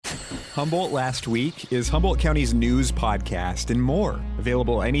Humboldt Last Week is Humboldt County's news podcast and more.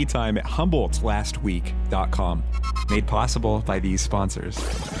 Available anytime at HumboldtLastWeek.com. Made possible by these sponsors.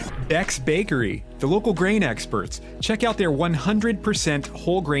 Beck's Bakery, the local grain experts. Check out their 100%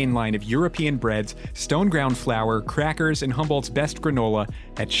 whole grain line of European breads, stone ground flour, crackers, and Humboldt's best granola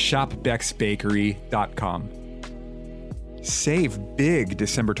at shopbecksbakery.com. Save big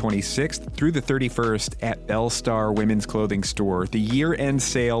December 26th through the 31st at Bellstar Women's Clothing Store. The year-end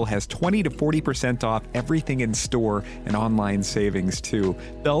sale has 20 to 40% off everything in store and online savings too.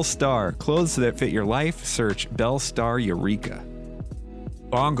 Bellstar, clothes that fit your life. Search Bellstar Eureka.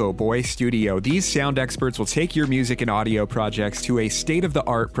 Bongo Boy Studio. These sound experts will take your music and audio projects to a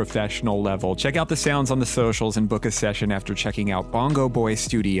state-of-the-art professional level. Check out the sounds on the socials and book a session after checking out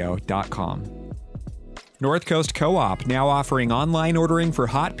bongoboystudio.com. North Coast Co-op, now offering online ordering for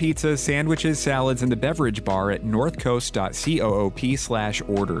hot pizzas, sandwiches, salads, and the beverage bar at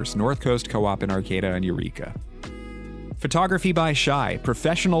northcoast.coop/orders. North Coast Co-op in Arcata and Eureka. Photography by Shy,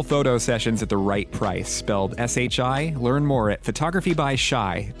 professional photo sessions at the right price, spelled S-H-I. Learn more at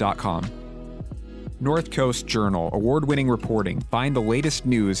photographybyshy.com. North Coast Journal, award-winning reporting. Find the latest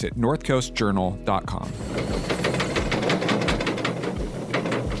news at northcoastjournal.com.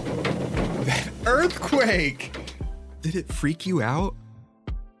 Earthquake! Did it freak you out?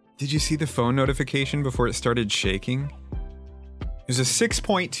 Did you see the phone notification before it started shaking? It was a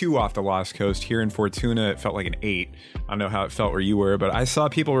 6.2 off the Lost Coast. Here in Fortuna, it felt like an 8. I don't know how it felt where you were, but I saw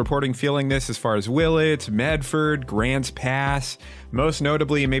people reporting feeling this as far as Willits, Medford, Grants Pass. Most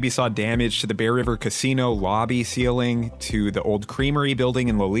notably, you maybe saw damage to the Bear River Casino lobby ceiling, to the old Creamery building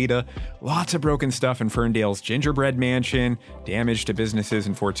in Lolita. Lots of broken stuff in Ferndale's Gingerbread Mansion, damage to businesses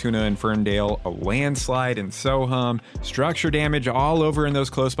in Fortuna and Ferndale, a landslide in Soham, structure damage all over in those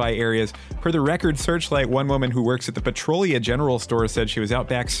close by areas. Per the Record Searchlight, one woman who works at the Petrolia General Store said she was out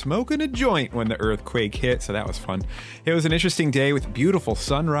back smoking a joint when the earthquake hit, so that was fun. It was an interesting day with beautiful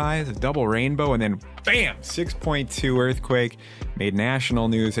sunrise, a double rainbow, and then bam, 6.2 earthquake. Made national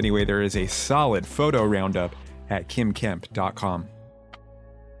news. Anyway, there is a solid photo roundup at kimkemp.com.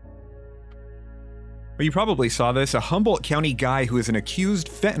 Well, you probably saw this. A Humboldt County guy who is an accused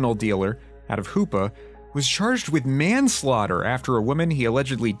fentanyl dealer out of Hoopa was charged with manslaughter after a woman he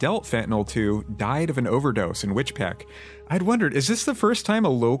allegedly dealt fentanyl to died of an overdose in Witchpeck. I'd wondered, is this the first time a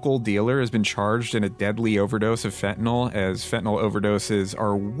local dealer has been charged in a deadly overdose of fentanyl, as fentanyl overdoses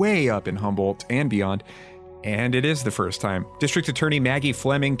are way up in Humboldt and beyond? And it is the first time. District Attorney Maggie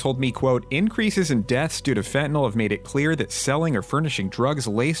Fleming told me, quote, "Increases in deaths due to fentanyl have made it clear that selling or furnishing drugs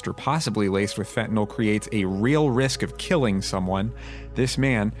laced or possibly laced with fentanyl creates a real risk of killing someone. This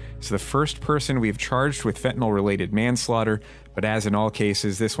man is the first person we have charged with fentanyl-related manslaughter, but as in all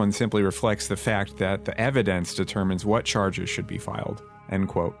cases, this one simply reflects the fact that the evidence determines what charges should be filed." End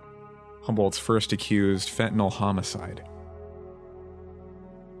quote. Humboldt's first accused fentanyl homicide.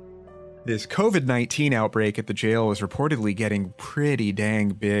 This COVID-19 outbreak at the jail is reportedly getting pretty dang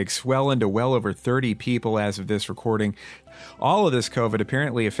big, swelling to well over 30 people as of this recording. All of this COVID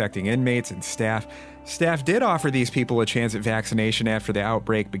apparently affecting inmates and staff. Staff did offer these people a chance at vaccination after the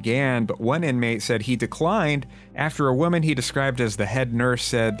outbreak began, but one inmate said he declined after a woman he described as the head nurse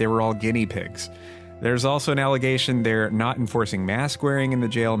said they were all guinea pigs. There's also an allegation they're not enforcing mask wearing in the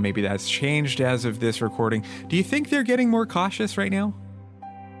jail. Maybe that's changed as of this recording. Do you think they're getting more cautious right now?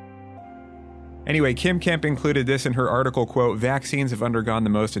 Anyway, Kim Kemp included this in her article, quote, "Vaccines have undergone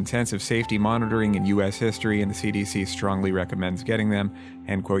the most intensive safety monitoring in U.S. history, and the CDC strongly recommends getting them,"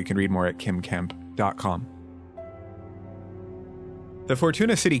 end quote. You can read more at kimkemp.com. The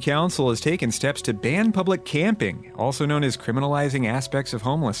Fortuna City Council has taken steps to ban public camping, also known as criminalizing aspects of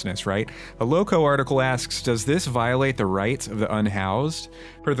homelessness, right? A Loco article asks, does this violate the rights of the unhoused?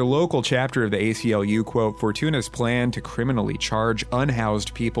 Per the local chapter of the ACLU, quote, "Fortuna's plan to criminally charge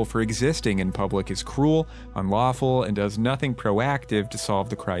unhoused people for existing in public is cruel, unlawful, and does nothing proactive to solve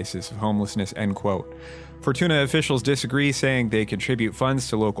the crisis of homelessness," end quote. Fortuna officials disagree, saying they contribute funds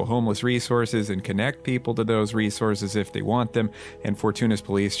to local homeless resources and connect people to those resources if they want them, and Fortuna's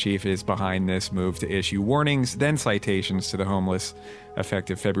police chief is behind this move to issue warnings, then citations to the homeless,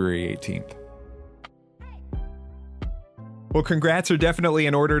 effective February 18th. Well, congrats are definitely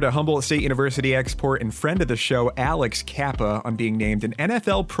in order to Humboldt State University export and friend of the show, Alex Kappa, on being named an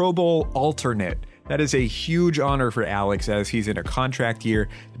NFL Pro Bowl alternate. That is a huge honor for Alex as he's in a contract year.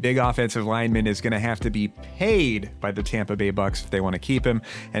 The big offensive lineman is going to have to be paid by the Tampa Bay Bucks if they want to keep him.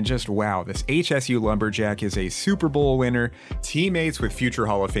 And just wow, this HSU Lumberjack is a Super Bowl winner, teammates with future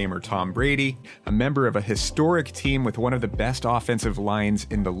Hall of Famer Tom Brady, a member of a historic team with one of the best offensive lines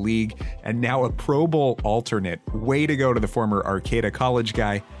in the league, and now a Pro Bowl alternate. Way to go to the former Arcata College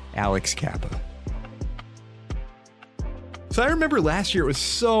guy, Alex Kappa. So I remember last year it was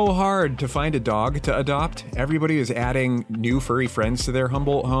so hard to find a dog to adopt. Everybody was adding new furry friends to their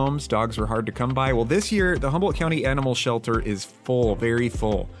Humboldt homes. Dogs were hard to come by. Well, this year, the Humboldt County Animal Shelter is full, very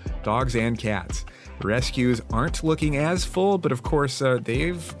full. Dogs and cats. The rescues aren't looking as full, but of course,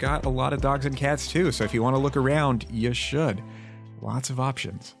 they've got a lot of dogs and cats too. So if you want to look around, you should. Lots of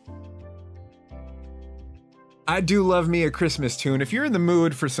options. I do love me a Christmas tune. If you're in the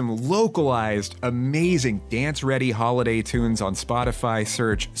mood for some localized, amazing, dance-ready holiday tunes on Spotify,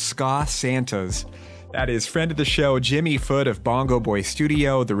 search Ska Santas. That is friend of the show Jimmy Foote of Bongo Boy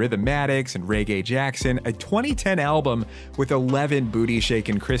Studio, The Rhythmatics, and Reggae Jackson, a 2010 album with 11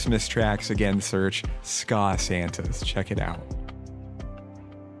 booty-shaking Christmas tracks. Again, search Ska Santas. Check it out.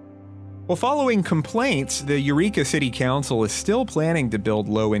 Well, following complaints, the Eureka City Council is still planning to build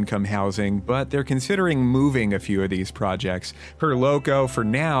low-income housing, but they're considering moving a few of these projects. Per Loco, for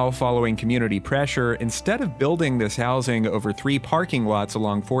now, following community pressure, instead of building this housing over 3 parking lots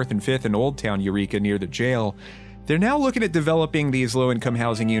along 4th and 5th in Old Town Eureka near the jail, they're now looking at developing these low-income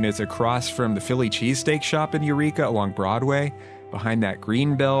housing units across from the Philly cheesesteak shop in Eureka along Broadway, behind that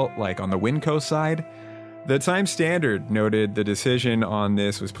green belt, like on the Winco side. The Times Standard noted the decision on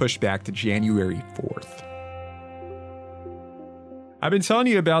this was pushed back to January 4th. I've been telling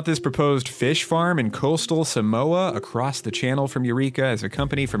you about this proposed fish farm in coastal Samoa across the channel from Eureka as a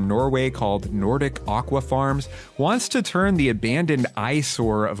company from Norway called Nordic Aqua Farms wants to turn the abandoned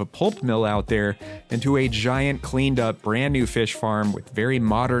eyesore of a pulp mill out there into a giant, cleaned up, brand new fish farm with very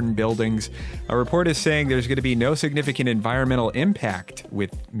modern buildings. A report is saying there's going to be no significant environmental impact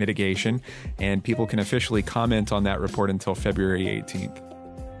with mitigation, and people can officially comment on that report until February 18th.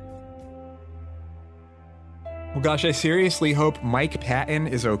 Well, gosh, I seriously hope Mike Patton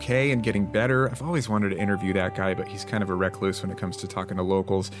is okay and getting better. I've always wanted to interview that guy, but he's kind of a recluse when it comes to talking to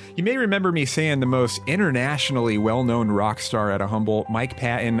locals. You may remember me saying the most internationally well-known rock star out of Humboldt, Mike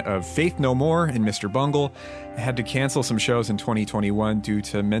Patton of Faith No More and Mr. Bungle, had to cancel some shows in 2021 due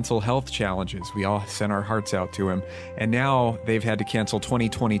to mental health challenges. We all sent our hearts out to him. And now they've had to cancel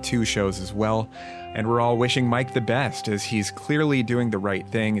 2022 shows as well. And we're all wishing Mike the best as he's clearly doing the right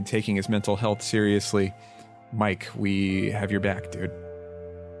thing and taking his mental health seriously. Mike, we have your back, dude.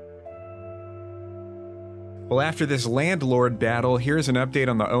 Well, after this landlord battle, here's an update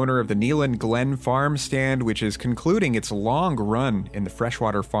on the owner of the Neelan Glen Farm Stand, which is concluding its long run in the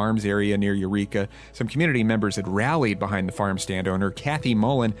Freshwater Farms area near Eureka. Some community members had rallied behind the farm stand owner, Kathy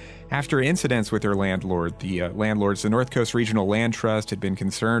Mullen, after incidents with her landlord. The landlords, the North Coast Regional Land Trust, had been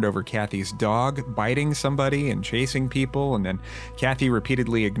concerned over Kathy's dog biting somebody and chasing people, and then Kathy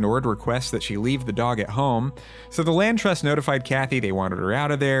repeatedly ignored requests that she leave the dog at home. So the Land Trust notified Kathy they wanted her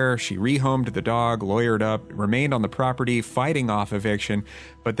out of there. She rehomed the dog, lawyered up, remained on the property, fighting off eviction,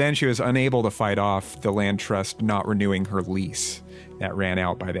 but then she was unable to fight off the Land Trust not renewing her lease. That ran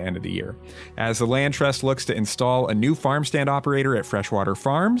out by the end of the year. As the Land Trust looks to install a new farm stand operator at Freshwater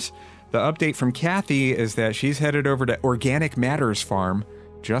Farms, the update from Kathy is that she's headed over to Organic Matters Farm,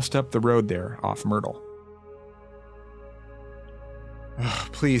 just up the road there, off Myrtle. Oh,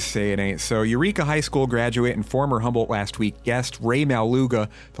 please say it ain't so. Eureka High School graduate and former Humboldt Last Week guest Ray Maluga,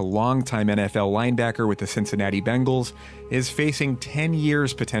 the longtime NFL linebacker with the Cincinnati Bengals, is facing 10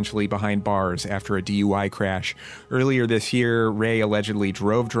 years potentially behind bars after a DUI crash. Earlier this year, Ray allegedly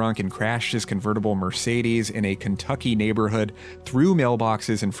drove drunk and crashed his convertible Mercedes in a Kentucky neighborhood through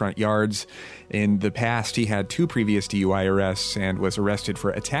mailboxes and front yards. In the past, he had 2 previous DUI arrests and was arrested for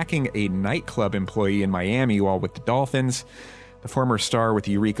attacking a nightclub employee in Miami while with the Dolphins. The former star with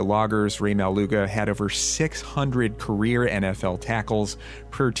the Eureka Loggers, Ray Maluga, had over 600 career NFL tackles.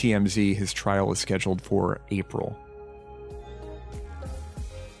 Per TMZ, his trial is scheduled for April.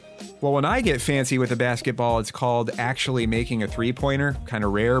 Well, when I get fancy with a basketball, it's called actually making a three-pointer. Kind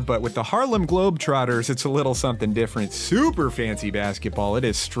of rare, but with the Harlem Globetrotters, it's a little something different. Super fancy basketball. It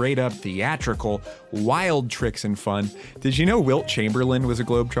is straight up theatrical, wild tricks and fun. Did you know Wilt Chamberlain was a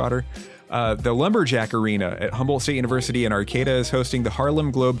Globetrotter? The Lumberjack Arena at Humboldt State University in Arcata is hosting the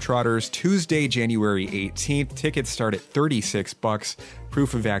Harlem Globetrotters Tuesday, January 18th. Tickets start at $36.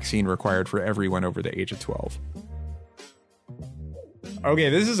 Proof of vaccine required for everyone over the age of 12. Okay,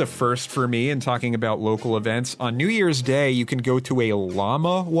 this is a first for me in talking about local events. On New Year's Day, you can go to a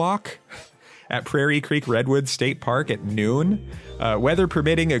llama walk. at Prairie Creek Redwood State Park at noon. Weather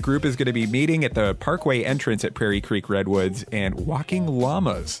permitting, a group is going to be meeting at the Parkway entrance at Prairie Creek Redwoods and walking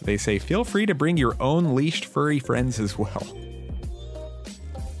llamas. They say feel free to bring your own leashed furry friends as well.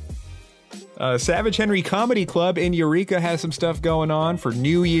 Savage Henry Comedy Club in Eureka has some stuff going on for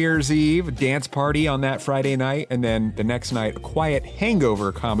New Year's Eve, a dance party on that Friday night, and then the next night, a quiet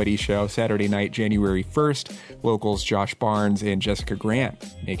hangover comedy show, Saturday night, January 1st. Locals Josh Barnes and Jessica Grant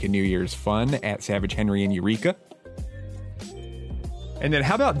make a New Year's fun at Savage Henry in Eureka. And then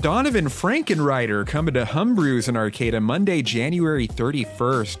how about Donovan Frankenreiter coming to Humbrew's in Arcata Monday, January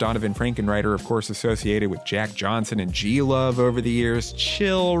 31st. Donovan Frankenreiter, of course, associated with Jack Johnson and G-Love over the years.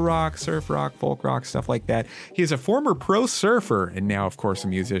 Chill rock, surf rock, folk rock, stuff like that. He's a former pro surfer and now, of course, a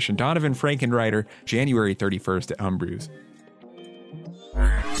musician. Donovan Frankenreiter, January 31st at Humbrew's.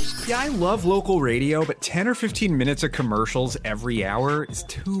 Yeah, I love local radio, but 10 or 15 minutes of commercials every hour is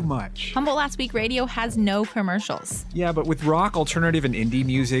too much. Humboldt Last Week Radio has no commercials. Yeah, but with rock, alternative, and indie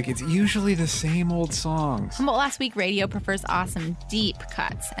music, it's usually the same old songs. Humboldt Last Week Radio prefers awesome, deep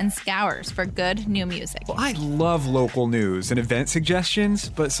cuts and scours for good new music. Well, I love local news and event suggestions,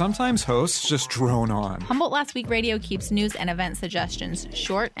 but sometimes hosts just drone on. Humboldt Last Week Radio keeps news and event suggestions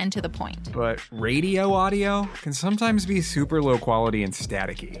short and to the point. But radio audio can sometimes be super low quality and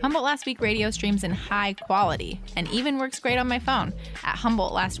staticky. Humboldt Last Week Radio streams in high quality and even works great on my phone at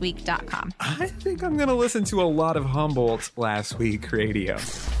HumboldtLastWeek.com. I think I'm going to listen to a lot of Humboldt Last Week Radio.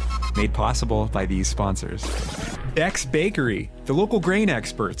 Made possible by these sponsors. Beck's Bakery, the local grain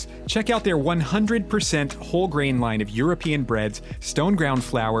experts. Check out their 100% whole grain line of European breads, stone ground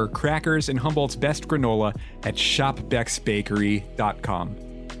flour, crackers, and Humboldt's best granola at shopbecksbakery.com.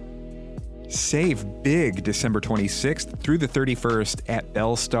 Save big December 26th through the 31st at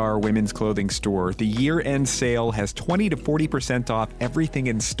Belle Star Women's Clothing Store. The year-end sale has 20 to 40% off everything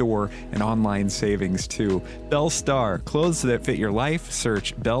in store and online savings too. Belle Star, clothes that fit your life.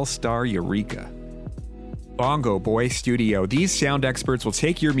 Search Belle Star Eureka. Bongo Boy Studio. These sound experts will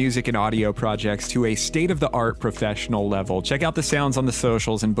take your music and audio projects to a state-of-the-art professional level. Check out the sounds on the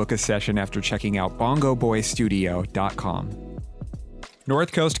socials and book a session after checking out bongoboystudio.com.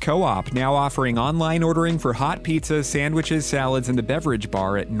 North Coast Co-op, now offering online ordering for hot pizzas, sandwiches, salads, and the beverage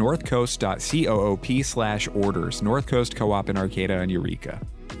bar at northcoast.coop/orders. North Coast Co-op in Arcata and Eureka.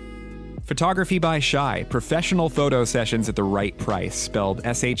 Photography by Shy, professional photo sessions at the right price, spelled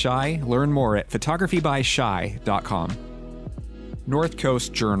S-H-I. Learn more at photographybyshy.com. North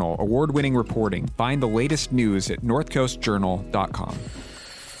Coast Journal, award-winning reporting. Find the latest news at northcoastjournal.com.